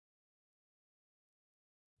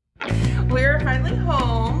We're finally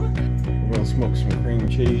home. We're gonna smoke some cream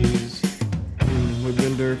cheese. We've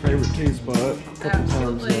been to our favorite tea spot a couple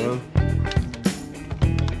times now.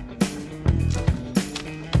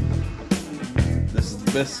 This is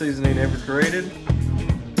the best seasoning ever created.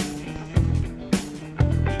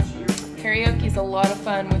 Karaoke's a lot of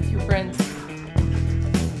fun with your friends.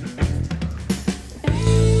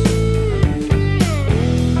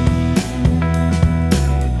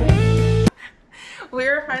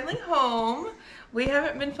 We're finally home. We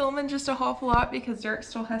haven't been filming just a awful lot because Derek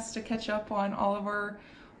still has to catch up on all of our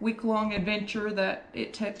week-long adventure that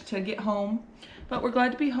it took to get home. But we're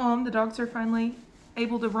glad to be home. The dogs are finally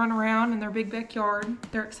able to run around in their big backyard.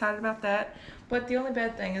 They're excited about that. But the only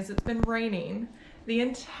bad thing is it's been raining the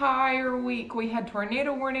entire week. We had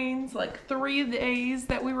tornado warnings like 3 days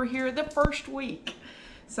that we were here the first week.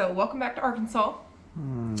 So welcome back to Arkansas.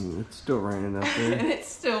 It's still raining out there. And it's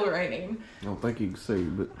still raining. I don't think you can see,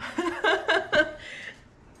 but...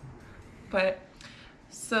 But,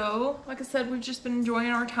 so, like I said, we've just been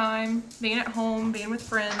enjoying our time, being at home, being with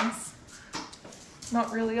friends.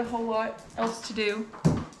 Not really a whole lot else to do.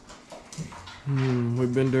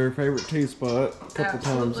 We've been to our favorite tea spot a couple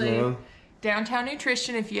times now. Downtown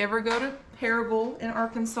Nutrition, if you ever go to Paragould in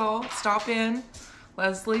Arkansas, stop in.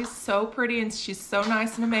 Leslie's so pretty and she's so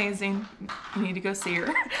nice and amazing. You need to go see her.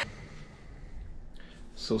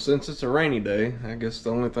 So since it's a rainy day, I guess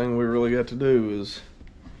the only thing we really got to do is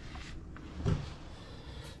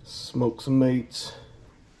smoke some meats.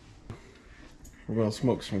 We're gonna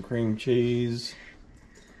smoke some cream cheese.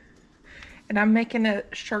 And I'm making a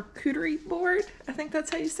charcuterie board. I think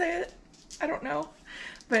that's how you say it. I don't know.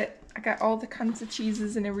 But I got all the kinds of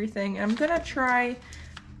cheeses and everything. I'm gonna try,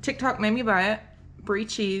 TikTok made me buy it, brie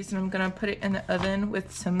cheese, and I'm gonna put it in the oven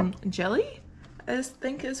with some jelly, I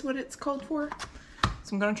think is what it's called for.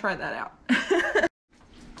 So I'm gonna try that out.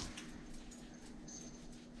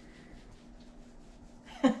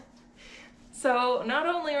 So not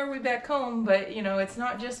only are we back home, but you know, it's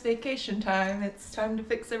not just vacation time, it's time to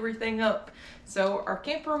fix everything up. So our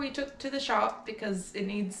camper we took to the shop because it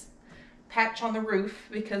needs patch on the roof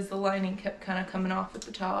because the lining kept kind of coming off at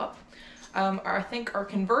the top. I think our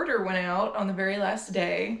converter went out on the very last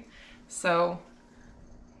day. So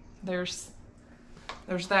there's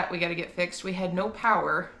that we got to get fixed. We had no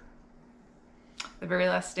power the very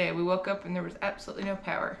last day. We woke up and there was absolutely no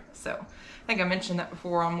power. So I think I mentioned that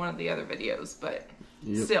before on one of the other videos, but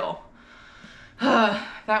still, that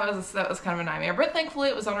was kind of a nightmare. But thankfully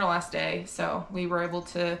it was on our last day, so we were able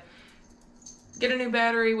to get a new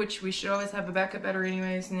battery, which we should always have a backup battery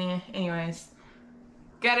anyways. Anyways,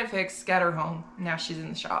 got it fixed, got her home. Now she's in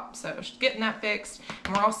the shop, so she's getting that fixed.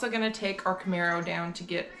 And we're also gonna take our Camaro down to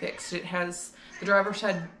get fixed. It has, the driver's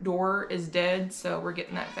side door is dead, so we're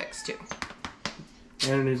getting that fixed too.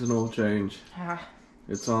 And it needs an oil change.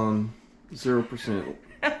 It's on 0%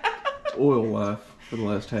 oil life for the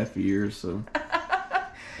last half a year, so.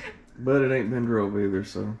 But it ain't been drove either,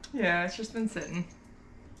 so. Yeah, it's just been sitting.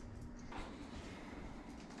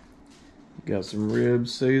 Got some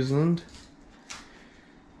ribs seasoned.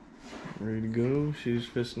 Ready to go. She's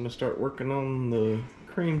fixing to start working on the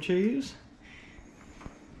cream cheese.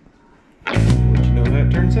 Let you know how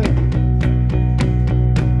it turns out.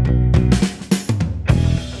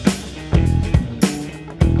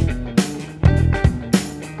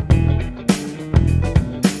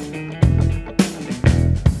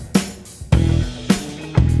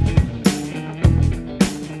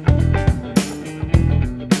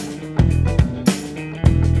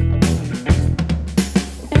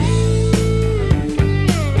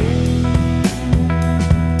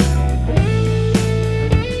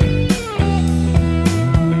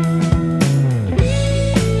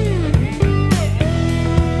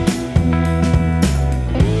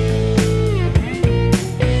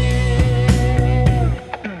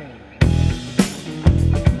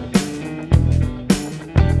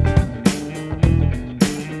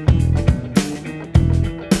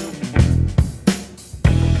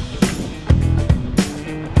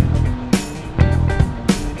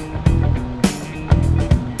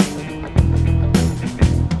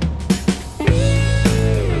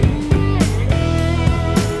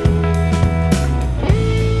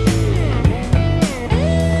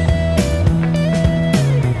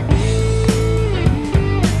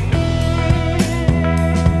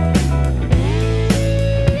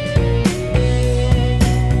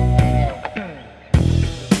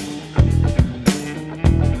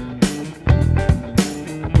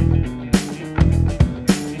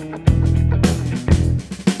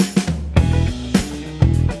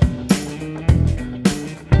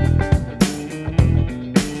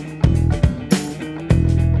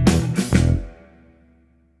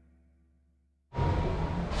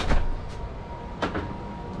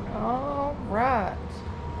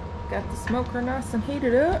 her nice and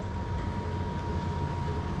heated up.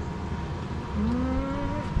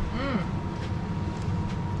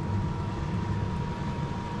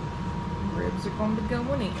 Ribs are going to be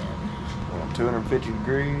going in. 250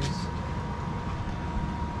 degrees.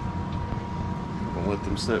 I'm gonna let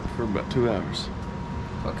them sit for about 2 hours.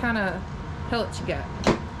 What kind of pellets you got?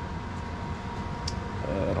 I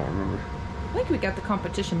don't remember. I think we got the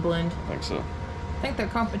competition blend. I think so. I think the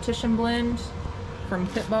competition blend from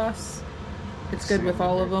Pit Boss. It's good with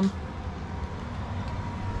all of them.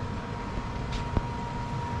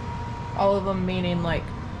 All of them meaning like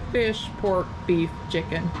fish, pork, beef,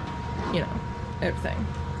 chicken, you know, everything.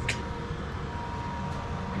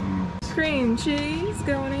 Cream cheese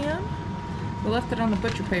going in. We left it on the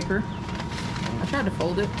butcher paper. I tried to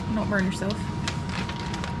fold it. Don't burn yourself.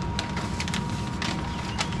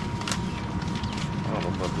 I don't know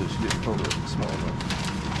about this. You didn't fold it small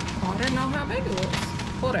enough. Oh, I didn't know how big it was.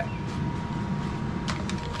 Pull it out.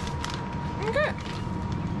 Okay.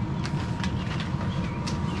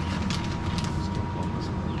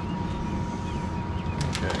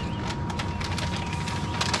 Okay.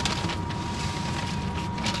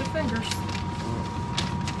 Watch your fingers.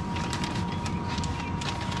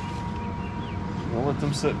 We'll let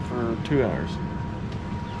them sit for 2 hours.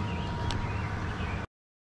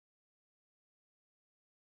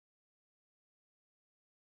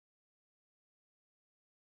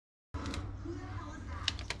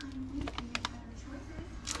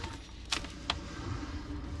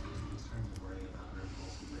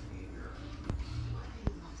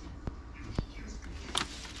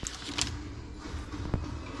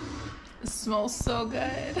 It smells so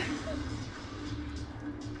good.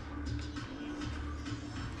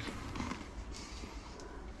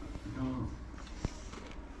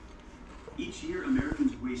 Each year,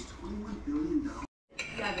 Americans waste $21 billion.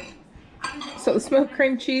 So the smoked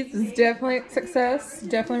cream cheese is definitely a success.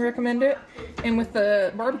 Definitely recommend it. And with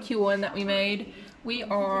the barbecue one that we made, we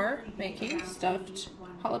are making stuffed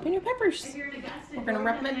jalapeno peppers. We're gonna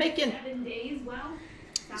wrap them in bacon.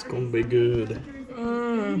 It's gonna be good.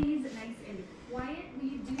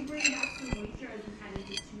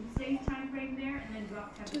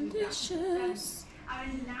 Delicious.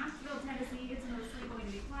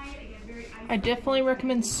 I definitely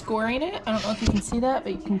recommend scoring it. I don't know if you can see that,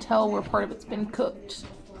 but you can tell where part of it's been cooked.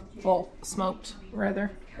 Well, smoked,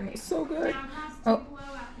 rather. And it's so good. Oh.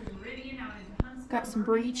 Got some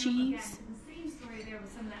brie cheese.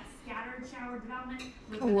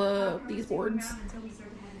 I love these boards.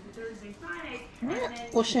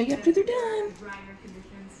 Alright, we'll show you after they're done.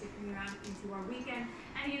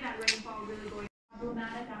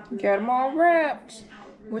 Got them all wrapped.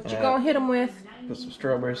 What you gonna hit them with? Put some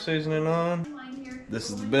strawberry seasoning on. This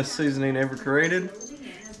is the best seasoning ever created.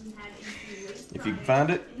 If you can find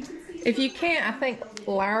it. If you can't, I think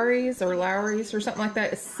Lowry's or something like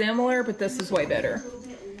that is similar, but this is way better. So,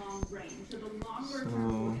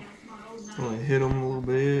 I'm gonna hit them a little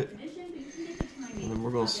bit. And then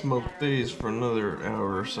we're gonna smoke these for another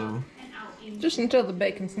hour or so. Just until the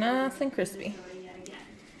bacon's nice and crispy.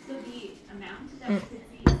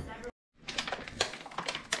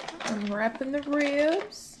 I'm wrapping the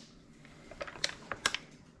ribs.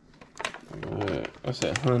 Alright, what's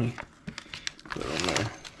that, honey? Put it on there.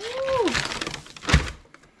 Ooh.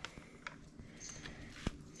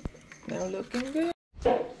 They're looking good.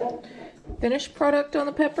 Finished product on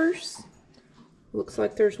the peppers. Looks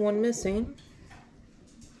like there's one missing.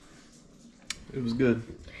 It was good.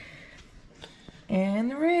 And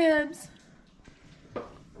the ribs.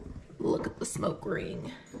 Look at the smoke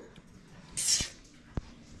ring.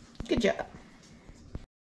 Good job.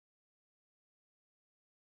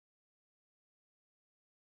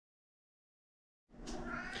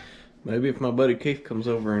 Maybe if my buddy Keith comes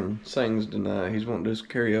over and sings tonight, he's wanting to do some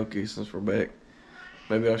karaoke since we're back.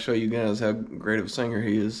 Maybe I'll show you guys how great of a singer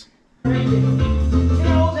he is.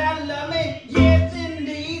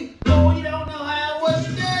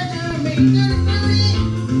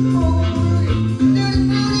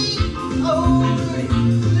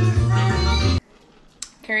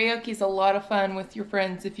 Karaoke's a lot of fun with your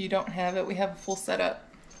friends if you don't have it. We have a full setup.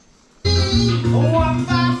 Oh, I'm